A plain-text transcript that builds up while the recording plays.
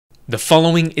The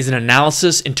following is an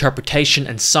analysis, interpretation,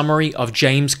 and summary of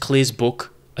James Clear's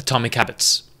book, Atomic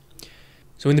Habits.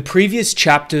 So in the previous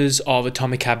chapters of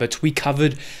Atomic Habits, we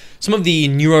covered some of the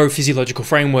neurophysiological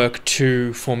framework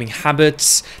to forming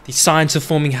habits, the science of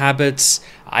forming habits,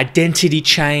 identity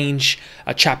change,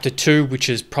 chapter 2, which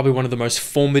is probably one of the most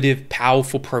formative,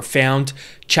 powerful, profound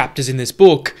chapters in this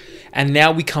book. And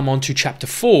now we come on to chapter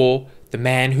 4, The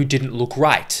Man Who Didn't Look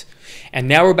Right. And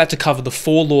now we're about to cover the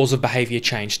 4 laws of behavior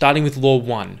change, starting with law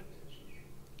 1.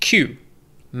 Q,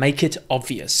 make it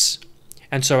obvious.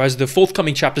 And so as the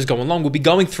forthcoming chapters go along, we'll be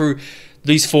going through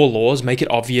these 4 laws: make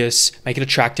it obvious, make it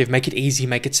attractive, make it easy,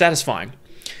 make it satisfying.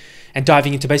 And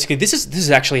diving into basically, this is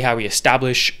actually how we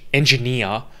establish,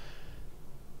 engineer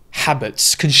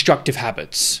habits, constructive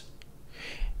habits.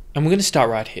 And we're going to start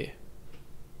right here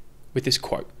with this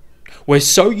quote. We're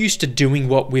so used to doing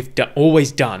what we've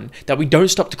always done that we don't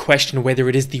stop to question whether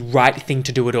it is the right thing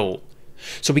to do at all.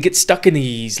 So we get stuck in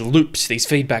these loops, these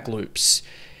feedback loops,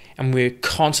 and we're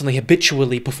constantly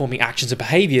habitually performing actions and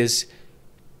behaviors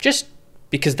just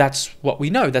because that's what we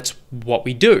know, that's what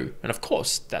we do. And of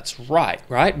course, that's right?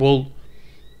 Well,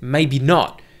 maybe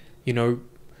not. You know,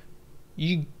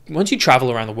 once you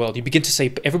travel around the world, you begin to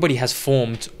see everybody has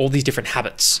formed all these different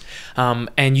habits.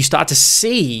 And you start to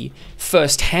see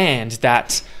firsthand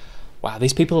that, wow,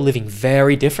 these people are living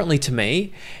very differently to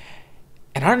me,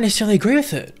 and I don't necessarily agree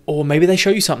with it. Or maybe they show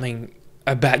you something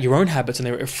about your own habits and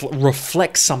they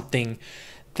reflect something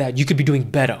that you could be doing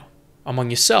better among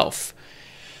yourself.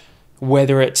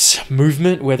 Whether it's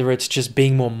movement, whether it's just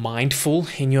being more mindful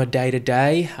in your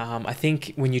day-to-day. I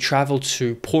think when you travel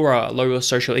to poorer, lower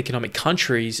socioeconomic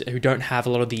countries who don't have a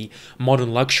lot of the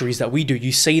modern luxuries that we do,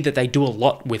 you see that they do a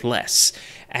lot with less.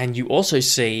 And you also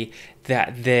see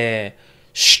that their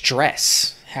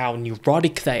stress, how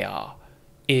neurotic they are,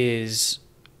 is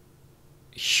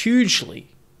hugely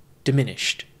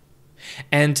diminished.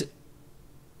 And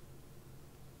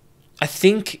I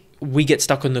think we get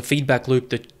stuck on the feedback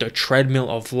loop, the treadmill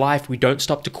of life. We don't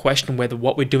stop to question whether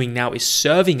what we're doing now is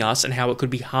serving us and how it could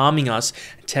be harming us,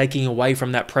 taking away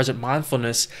from that present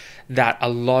mindfulness that a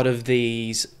lot of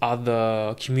these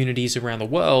other communities around the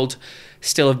world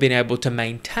still have been able to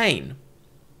maintain.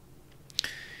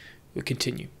 We'll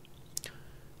continue.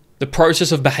 The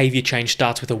process of behavior change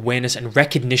starts with awareness and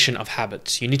recognition of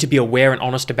habits. You need to be aware and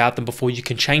honest about them before you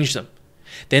can change them.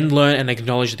 Then learn and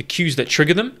acknowledge the cues that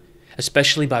trigger them,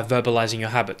 especially by verbalizing your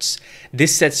habits.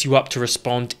 This sets you up to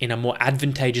respond in a more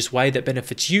advantageous way that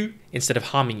benefits you instead of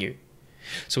harming you.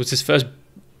 So it's this first,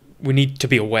 we need to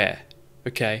be aware,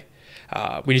 okay?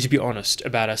 We need to be honest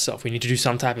about ourselves. We need to do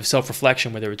some type of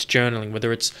self-reflection, whether it's journaling,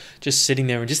 whether it's just sitting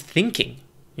there and just thinking.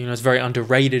 You know, it's very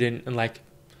underrated and like,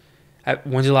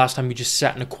 when's the last time you just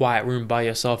sat in a quiet room by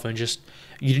yourself and just,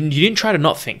 you didn't try to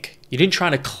not think. You didn't try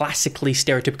to classically,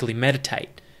 stereotypically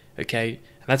meditate, okay?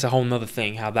 And that's a whole nother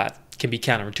thing, how that can be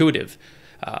counterintuitive,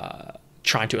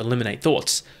 trying to eliminate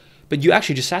thoughts. But you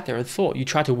actually just sat there and thought. You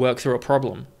tried to work through a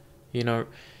problem. You know,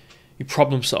 you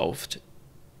problem solved.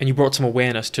 And you brought some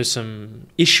awareness to some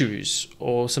issues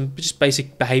or some just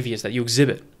basic behaviors that you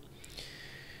exhibit.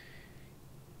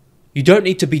 You don't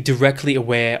need to be directly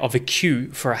aware of a cue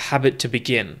for a habit to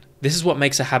begin. This is what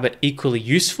makes a habit equally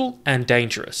useful and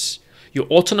dangerous. Your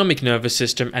autonomic nervous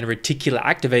system and reticular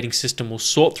activating system will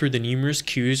sort through the numerous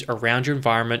cues around your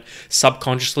environment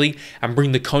subconsciously and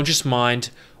bring the conscious mind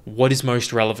what is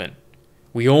most relevant.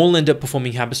 We all end up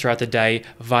performing habits throughout the day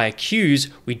via cues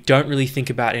we don't really think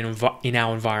about in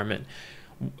our environment.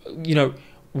 You know,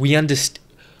 we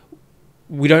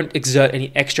don't exert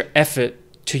any extra effort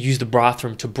to use the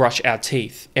bathroom to brush our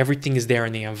teeth. Everything is there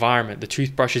in the environment. The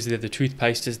toothbrush is there, the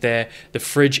toothpaste is there, the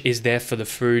fridge is there for the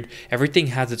food. Everything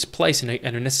has its place and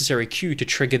a necessary cue to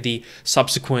trigger the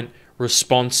subsequent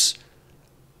response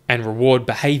and reward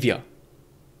behavior.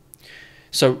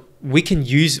 So we can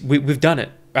use, we've done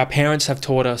it. Our parents have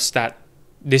taught us that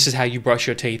this is how you brush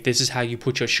your teeth, this is how you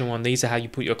put your shoe on, these are how you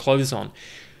put your clothes on.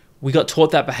 We got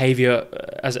taught that behavior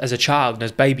as a child and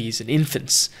as babies and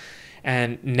infants.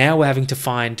 And now we have to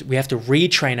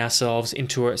retrain ourselves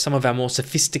into some of our more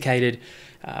sophisticated,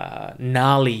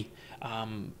 gnarly,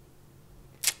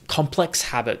 complex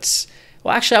habits.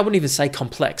 Well, actually, I wouldn't even say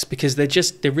complex because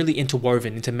they're really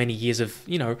interwoven into many years of,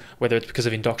 you know, whether it's because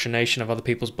of indoctrination of other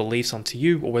people's beliefs onto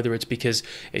you, or whether it's because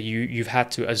you've had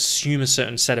to assume a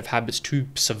certain set of habits to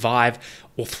survive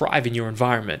or thrive in your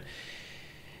environment.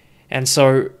 And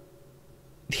so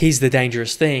here's the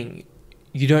dangerous thing.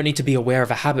 You don't need to be aware of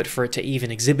a habit for it to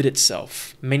even exhibit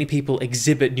itself. Many people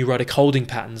exhibit neurotic holding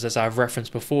patterns, as I've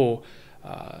referenced before,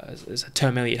 as a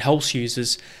term Elliot Hulse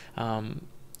uses, and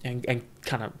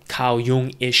kind of Carl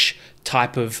Jung-ish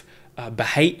type of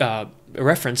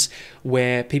reference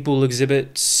where people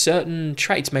exhibit certain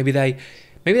traits. Maybe they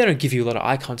don't give you a lot of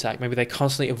eye contact. Maybe they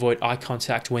constantly avoid eye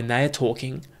contact when they are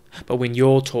talking, but when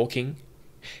you're talking,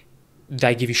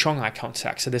 they give you strong eye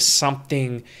contact. So there's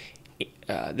something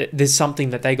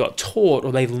that they got taught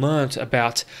or they've learnt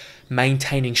about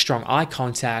maintaining strong eye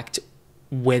contact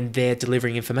when they're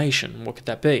delivering information. What could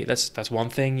that be? That's one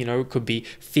thing. It could be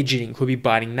fidgeting, it could be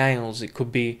biting nails, it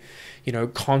could be,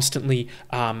 constantly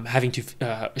having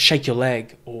to shake your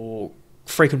leg or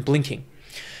frequent blinking.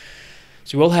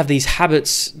 So we all have these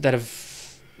habits that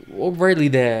have, well, really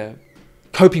they're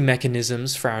coping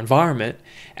mechanisms for our environment.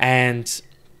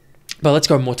 But let's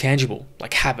go more tangible,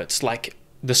 like habits, like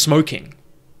the smoking,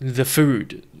 the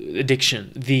food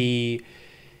addiction, the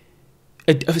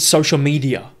social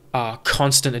media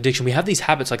constant addiction. We have these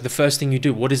habits, like the first thing you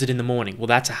do. What is it in the morning? Well,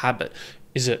 that's a habit.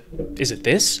 Is it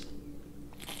this?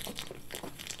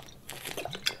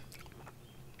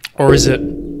 Or is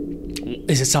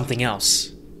it something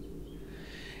else?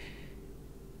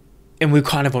 And I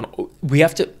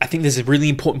think there's a really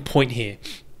important point here,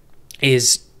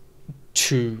 is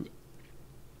to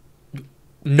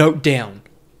note down,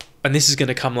 and this is going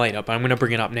to come later, but I'm going to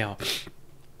bring it up now.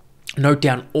 Note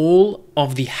down all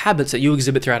of the habits that you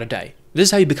exhibit throughout a day. This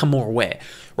is how you become more aware.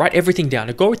 Write everything down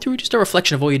and go through just a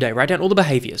reflection of all your day. Write down all the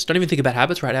behaviors. Don't even think about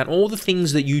habits. Write down all the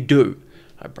things that you do.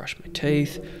 I brush my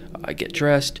teeth, I get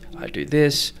dressed, I do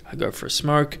this, I go for a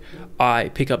smoke, I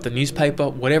pick up the newspaper,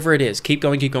 whatever it is. Keep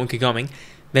going, keep going, keep going.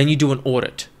 Then you do an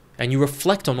audit and you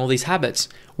reflect on all these habits.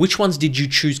 Which ones did you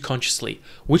choose consciously?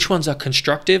 Which ones are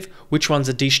constructive? Which ones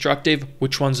are destructive?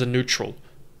 Which ones are neutral?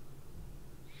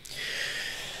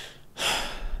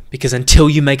 Because until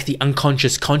you make the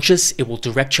unconscious conscious, it will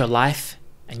direct your life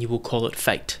and you will call it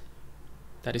fate.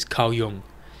 That is Carl Jung.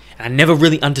 And I never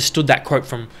really understood that quote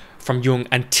from Jung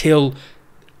until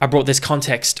I brought this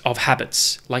context of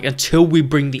habits. Like, until we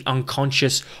bring the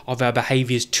unconscious of our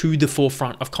behaviors to the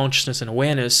forefront of consciousness and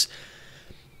awareness,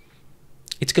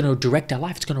 it's going to direct our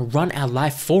life. It's going to run our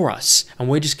life for us. And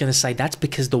we're just going to say, that's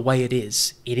because the way it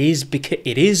is. It is because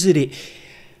it is.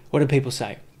 What do people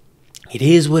say? It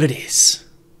is what it is.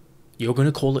 You're going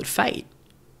to call it fate.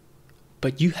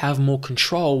 But you have more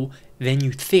control than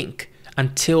you think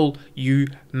until you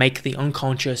make the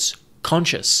unconscious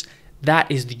conscious. That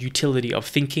is the utility of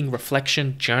thinking,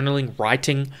 reflection, journaling,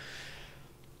 writing,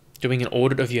 doing an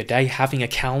audit of your day, having a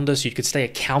calendar so you could stay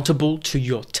accountable to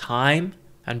your time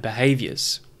and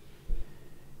behaviors.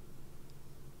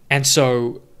 And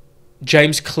so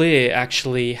James Clear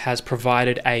actually has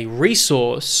provided a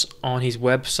resource on his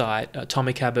website,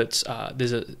 Atomic Habits.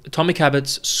 There's a Atomic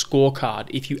Habits scorecard.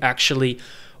 If you actually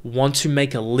want to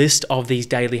make a list of these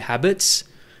daily habits,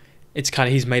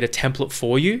 he's made a template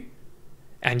for you,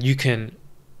 and you can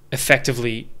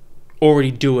effectively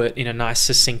already do it in a nice,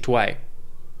 succinct way.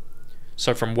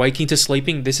 So from waking to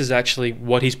sleeping, this is actually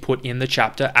what he's put in the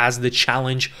chapter as the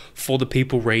challenge for the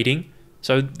people reading.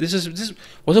 So this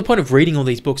what's the point of reading all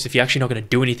these books if you're actually not going to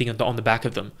do anything on the back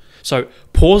of them? So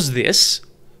pause this,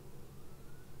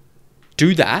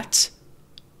 do that,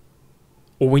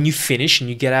 or when you finish and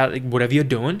you get out whatever you're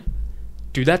doing,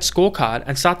 do that scorecard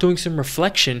and start doing some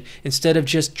reflection instead of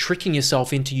just tricking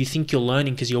yourself into you think you're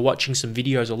learning because you're watching some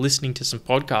videos or listening to some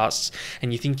podcasts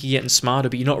and you think you're getting smarter,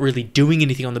 but you're not really doing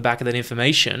anything on the back of that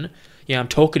information. Yeah, I'm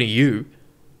talking to you.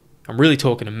 I'm really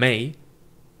talking to me.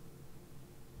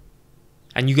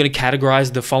 And you're going to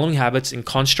categorize the following habits in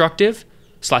constructive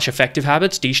 / effective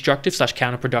habits, destructive /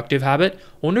 counterproductive habit,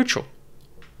 or neutral.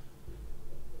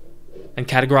 And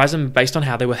categorize them based on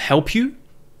how they will help you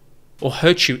or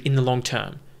hurt you in the long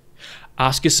term.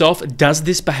 Ask yourself, does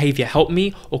this behavior help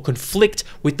me or conflict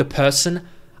with the person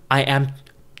I am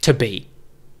to be?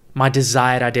 My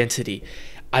desired identity.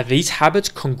 Are these habits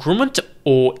congruent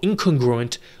or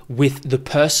incongruent with the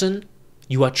person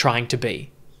you are trying to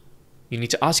be? You need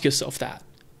to ask yourself that.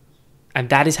 And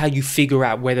that is how you figure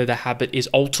out whether the habit is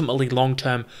ultimately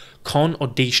long-term con or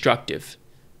destructive.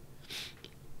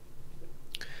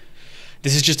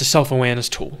 This is just a self-awareness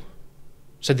tool.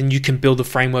 So then you can build a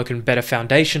framework and better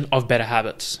foundation of better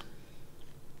habits.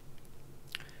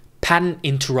 Pattern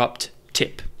interrupt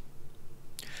tip.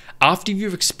 After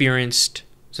you've experienced,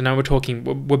 so now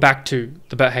we're back to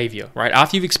the behavior, right?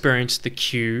 After you've experienced the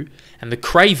cue and the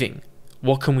craving,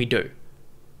 what can we do?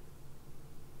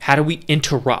 How do we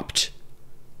interrupt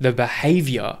the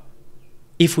behavior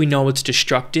if we know it's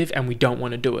destructive and we don't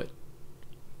want to do it?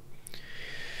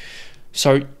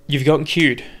 So you've gotten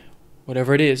cued,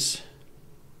 whatever it is.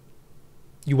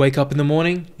 You wake up in the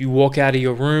morning, you walk out of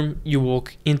your room, you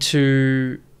walk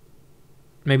into,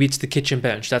 maybe it's the kitchen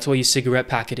bench, that's where your cigarette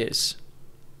packet is.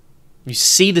 You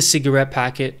see the cigarette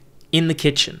packet in the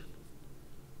kitchen.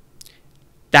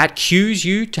 That cues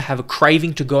you to have a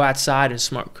craving to go outside and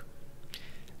smoke.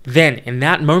 Then, in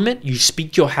that moment, you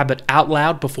speak your habit out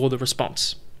loud before the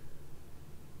response.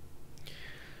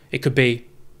 It could be,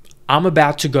 I'm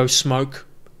about to go smoke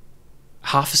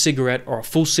half a cigarette or a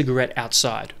full cigarette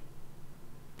outside.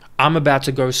 I'm about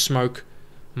to go smoke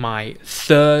my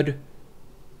third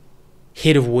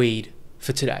hit of weed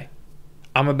for today.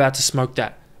 I'm about to smoke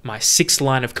my 6th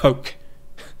line of coke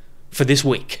for this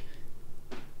week.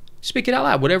 Speak it out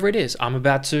loud, whatever it is. I'm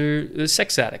about to,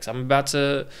 sex addicts. I'm about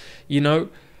to,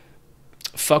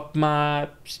 fuck my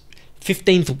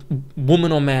 15th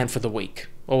woman or man for the week,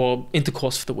 or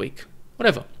intercourse for the week,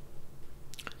 whatever.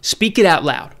 Speak it out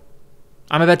loud.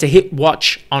 I'm about to hit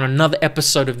watch on another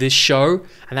episode of this show,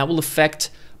 and that will affect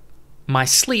my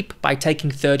sleep by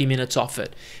taking 30 minutes off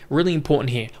it. Really important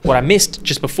here. What I missed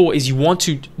just before is you want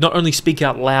to not only speak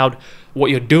out loud what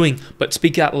you're doing, but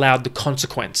speak out loud the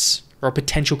consequence or a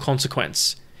potential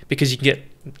consequence. Because you can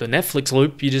get the Netflix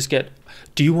loop, you just get,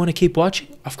 do you want to keep watching?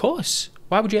 Of course.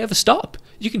 Why would you ever stop?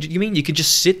 You mean you could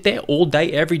just sit there all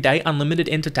day, every day, unlimited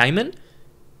entertainment?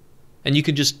 And you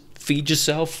could just feed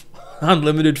yourself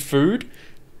unlimited food?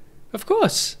 Of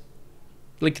course.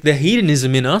 Like, the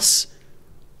hedonism in us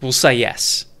will say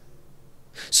yes.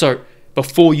 So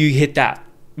before you hit that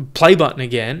play button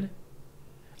again,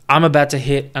 I'm about to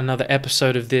hit another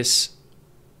episode of this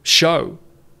show.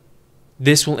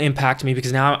 This will impact me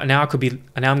because now I'm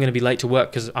going to be late to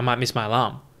work because I might miss my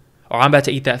alarm. Or I'm about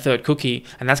to eat that third cookie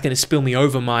and that's going to spill me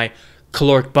over my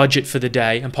caloric budget for the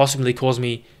day and possibly cause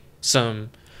me some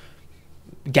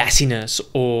gassiness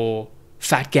or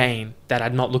fat gain that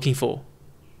I'm not looking for.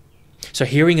 So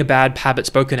hearing a bad habit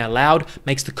spoken out loud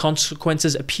makes the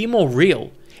consequences appear more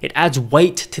real. It adds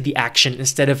weight to the action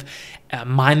instead of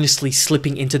mindlessly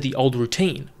slipping into the old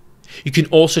routine. You can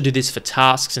also do this for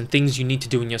tasks and things you need to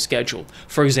do in your schedule.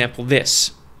 For example,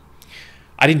 this.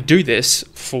 I didn't do this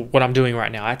for what I'm doing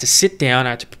right now. I had to sit down,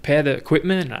 I had to prepare the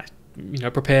equipment, and I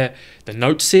prepare the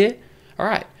notes here. All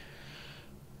right.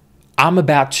 I'm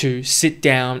about to sit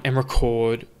down and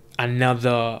record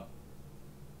another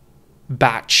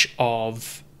batch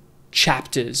of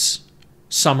chapters,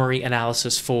 summary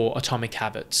analysis for Atomic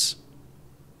Habits.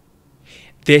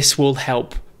 This will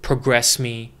help progress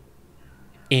me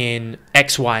in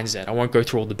X, Y, and Z. I won't go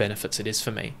through all the benefits it is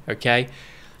for me, okay?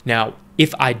 Now,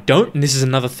 if I don't, and this is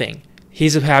another thing,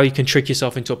 here's how you can trick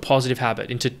yourself into a positive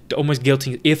habit, into almost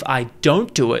guilting. If I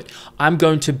don't do it, I'm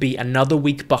going to be another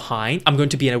week behind. I'm going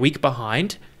to be a week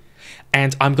behind,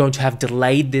 and I'm going to have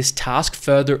delayed this task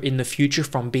further in the future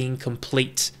from being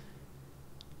complete.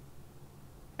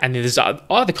 And there's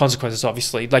other consequences,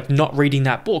 obviously, like not reading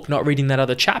that book, not reading that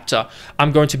other chapter.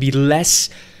 I'm going to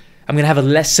have a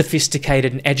less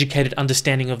sophisticated and educated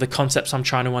understanding of the concepts I'm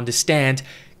trying to understand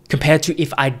compared to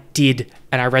if I did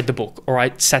and I read the book, or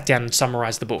I sat down and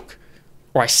summarized the book,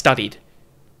 or I studied.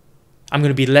 I'm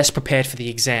going to be less prepared for the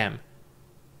exam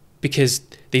because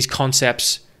these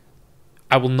concepts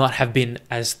I will not have been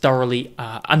as thoroughly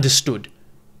understood.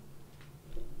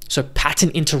 So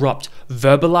pattern interrupt,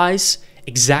 verbalize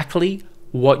exactly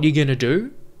what you're going to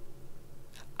do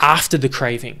after the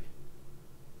craving.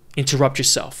 Interrupt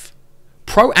yourself.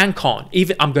 Pro and con.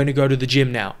 Even I'm going to go to the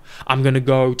gym now. I'm going to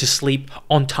go to sleep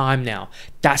on time now.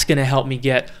 That's going to help me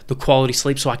get the quality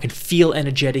sleep so I can feel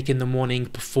energetic in the morning,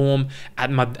 perform at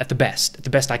the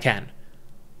best I can.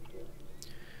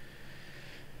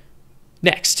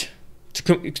 Next,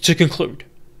 to conclude,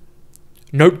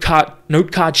 note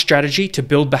card strategy to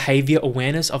build behavior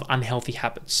awareness of unhealthy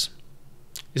habits.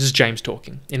 This is James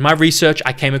talking. In my research,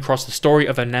 I came across the story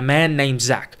of a man named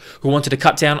Zach who wanted to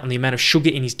cut down on the amount of sugar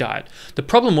in his diet. The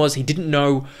problem was he didn't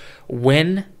know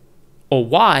when or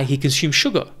why he consumed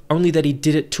sugar, only that he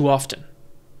did it too often.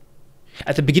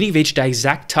 At the beginning of each day,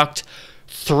 Zach tucked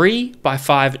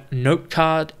 3x5 note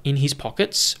card in his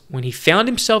pockets. When he found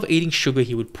himself eating sugar,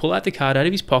 he would pull out the card out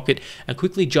of his pocket and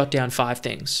quickly jot down 5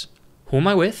 things. Who am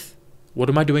I with? What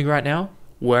am I doing right now?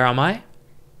 Where am I?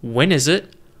 When is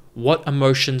it? What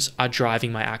emotions are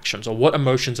driving my actions, or what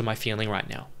emotions am I feeling right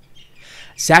now?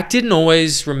 Zach didn't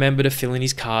always remember to fill in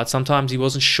his card. Sometimes he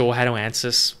wasn't sure how to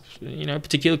answer a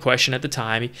particular question at the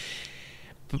time.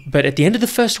 But at the end of the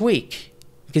first week,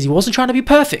 because he wasn't trying to be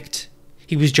perfect,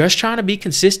 he was just trying to be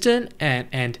consistent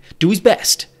and do his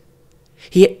best.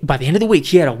 By the end of the week,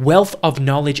 he had a wealth of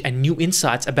knowledge and new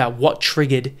insights about what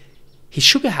triggered his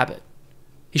sugar habit,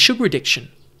 his sugar addiction.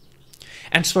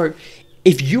 And so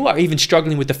if you are even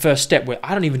struggling with the first step where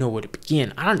I don't even know where to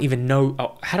begin, I don't even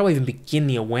know, how do I even begin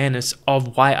the awareness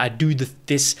of why I do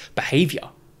this behavior?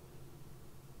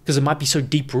 because it might be so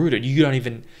deep rooted you can't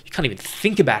even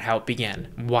think about how it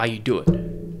began, why you do it.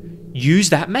 Use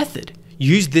that method.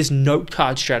 Use this note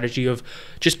card strategy of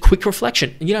just quick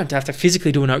reflection. You don't have to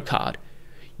physically do a note card.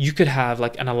 You could have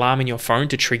like an alarm in your phone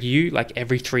to trigger you like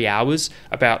every 3 hours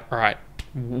about, all right,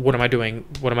 what am I doing?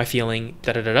 What am I feeling?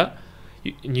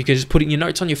 And you can just put it in your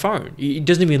notes on your phone. It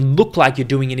doesn't even look like you're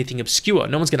doing anything obscure.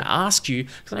 No one's going to ask you,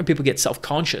 because I know people get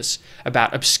self-conscious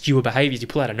about obscure behaviors. You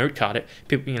pull out a note card,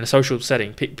 people in a social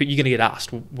setting, but you're going to get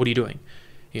asked, what are you doing?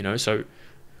 So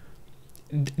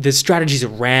there's strategies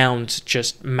around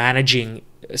just managing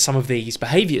some of these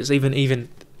behaviors, even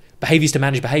behaviors to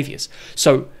manage behaviors.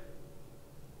 So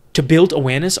to build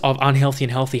awareness of unhealthy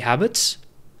and healthy habits,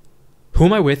 who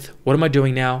am I with? What am I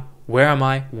doing now? Where am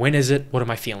I? When is it? What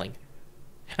am I feeling?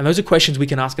 And those are questions we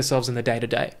can ask ourselves in the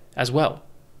day-to-day as well.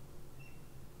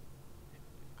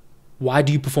 Why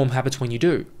do you perform habits when you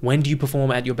do? When do you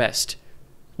perform at your best?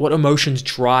 What emotions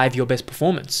drive your best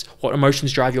performance? What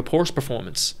emotions drive your poorest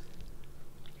performance?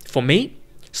 For me,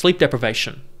 sleep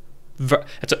deprivation.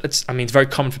 It's very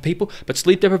common for people, but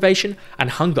sleep deprivation and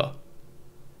hunger,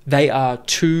 they are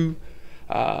two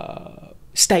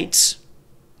states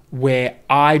where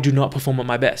I do not perform at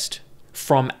my best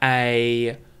from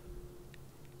a,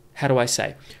 how do I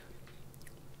say,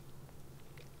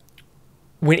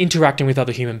 when interacting with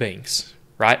other human beings,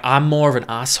 right? I'm more of an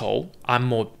asshole. I'm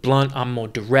more blunt. I'm more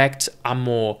direct.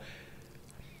 I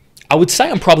would say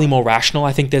I'm probably more rational.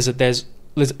 I think I'm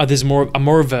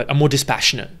more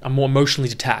dispassionate. I'm more emotionally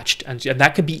detached, and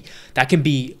that can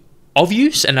be of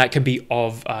use, and that can be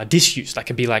of disuse. That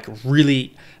can be like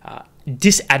really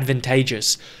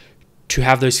disadvantageous to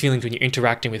have those feelings when you're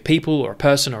interacting with people or a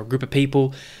person or a group of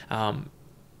people.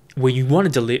 Where you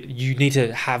need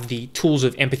to have the tools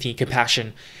of empathy,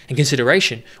 compassion, and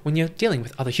consideration when you're dealing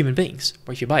with other human beings.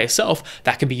 Or if you're by yourself,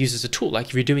 that can be used as a tool. Like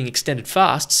if you're doing extended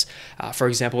fasts, for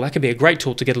example, that can be a great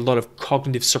tool to get a lot of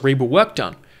cognitive cerebral work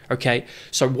done. Okay,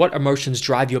 so what emotions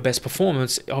drive your best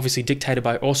performance, obviously dictated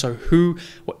by also who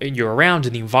you're around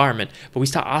in the environment. But we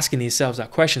start asking ourselves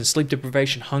that question: sleep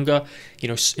deprivation, hunger,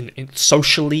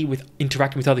 socially with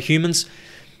interacting with other humans.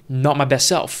 Not my best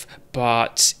self,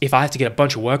 but if I have to get a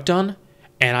bunch of work done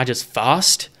and I just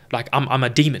fast, like I'm a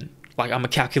demon, like I'm a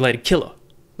calculated killer.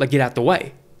 Like, get out the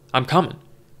way, I'm coming,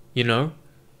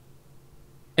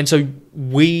 And so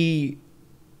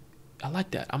I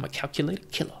like that. I'm a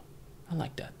calculated killer. I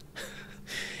like that.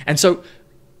 And so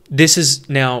this is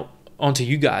now onto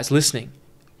you guys listening.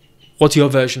 What's your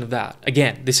version of that?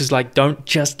 Again, this is like, don't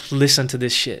just listen to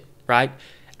this shit, right?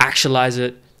 Actualize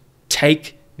it.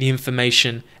 Take the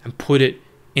information and put it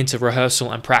into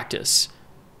rehearsal and practice.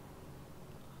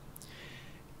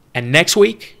 And next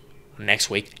week,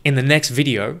 in the next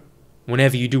video,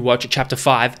 whenever you do watch it, chapter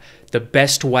 5, the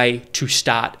best way to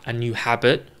start a new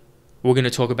habit, we're going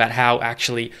to talk about how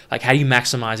do you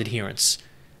maximize adherence?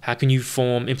 How can you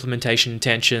form implementation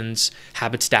intentions,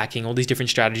 habit stacking, all these different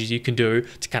strategies you can do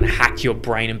to kind of hack your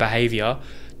brain and behavior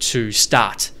to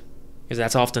start, because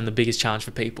that's often the biggest challenge for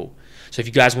people. So if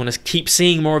you guys want to keep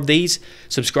seeing more of these,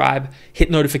 subscribe,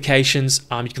 hit notifications.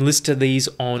 You can listen to these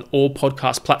on all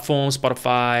podcast platforms,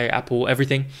 Spotify, Apple,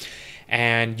 everything,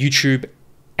 and YouTube.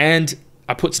 And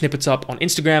I put snippets up on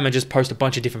Instagram and just post a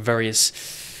bunch of different various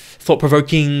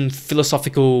thought-provoking,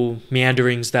 philosophical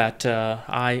meanderings that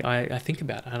I think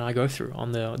about and I go through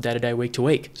on the day-to-day,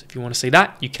 week-to-week. So if you want to see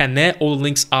that, you can there. All the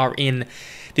links are in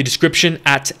the description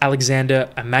at Alexander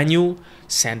Emmanuel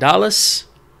Sandalis.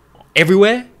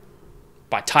 Everywhere.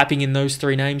 By typing in those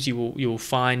 3 names, you will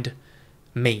find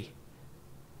me.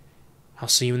 I'll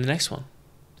see you in the next one.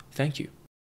 Thank you.